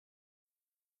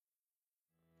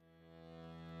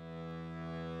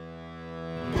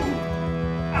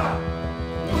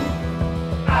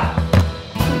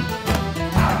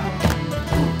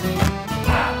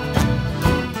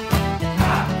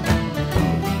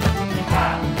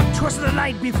'Twas the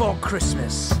night before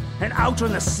Christmas, and out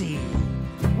on the sea,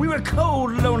 we were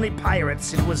cold, lonely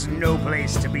pirates. It was no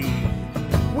place to be.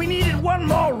 We needed one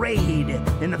more raid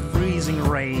in the freezing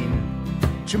rain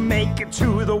to make it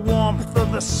to the warmth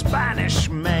of the Spanish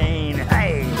Main.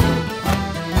 Hey!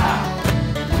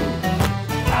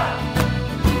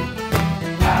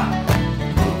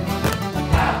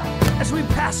 As we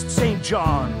passed St.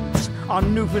 John's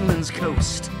on Newfoundland's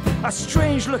coast, a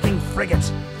strange-looking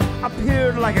frigate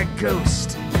appeared like a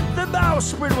ghost. The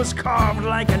bowsprit was carved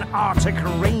like an Arctic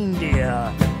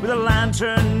reindeer, with a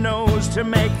lantern nose to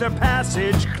make the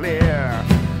passage clear.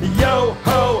 Yo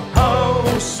ho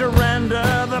ho, surrender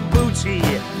the booty.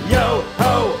 Yo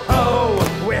ho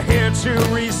ho, we're here to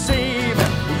receive.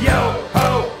 Yo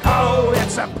ho ho,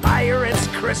 it's a pirate's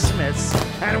Christmas,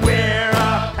 and we're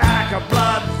a pack of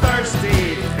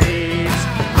bloodthirsty thieves.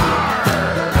 Arr,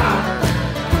 arr.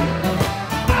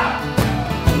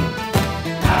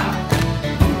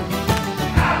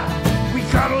 We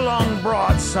cut along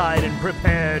broadside and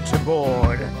prepared to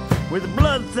board. With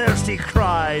bloodthirsty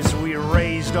cries, we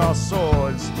raised our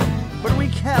swords, but we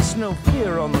cast no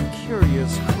fear on the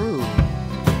curious crew,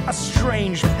 a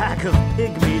strange pack of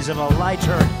pygmies of a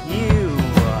lighter hue.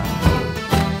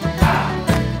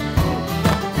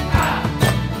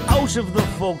 Out of the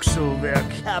forecastle, their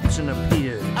captain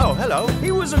appeared. Oh, hello.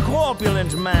 He was a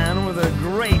corpulent man with a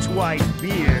great white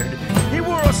beard. He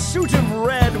wore a suit of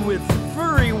red with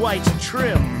furry white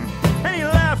trim. And he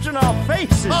laughed in our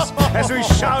faces as we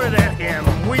shouted at him.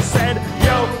 We said,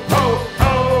 yo ho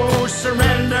ho,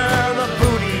 surrender the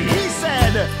booty. He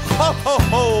said, Ho ho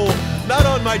ho, not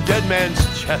on my dead man's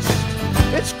chest.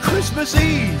 It's Christmas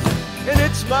Eve, and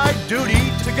it's my duty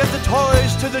to get the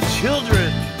toys to the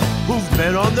children who've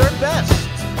been on their best.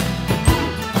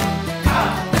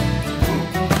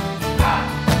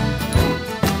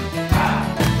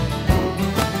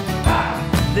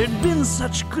 There'd been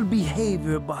such good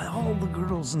behavior by all the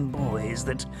girls and boys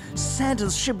that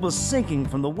Santa's ship was sinking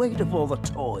from the weight of all the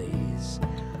toys.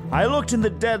 I looked in the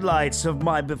deadlights of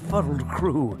my befuddled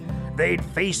crew. They'd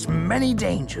faced many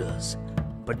dangers,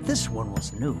 but this one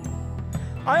was new.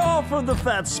 I offered the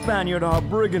fat Spaniard our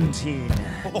brigantine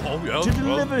to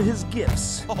deliver his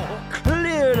gifts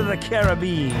clear to the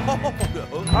Caribbean.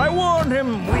 I warned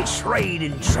him we trade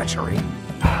in treachery.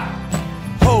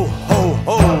 Ho ho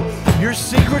ho, your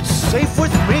secret's safe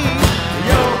with me.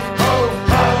 Yo ho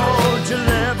ho,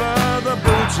 deliver the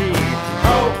booty.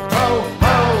 Ho ho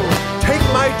ho, Take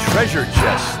my treasure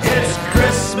chest. it's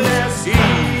Christmas Eve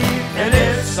and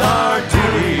it's our duty.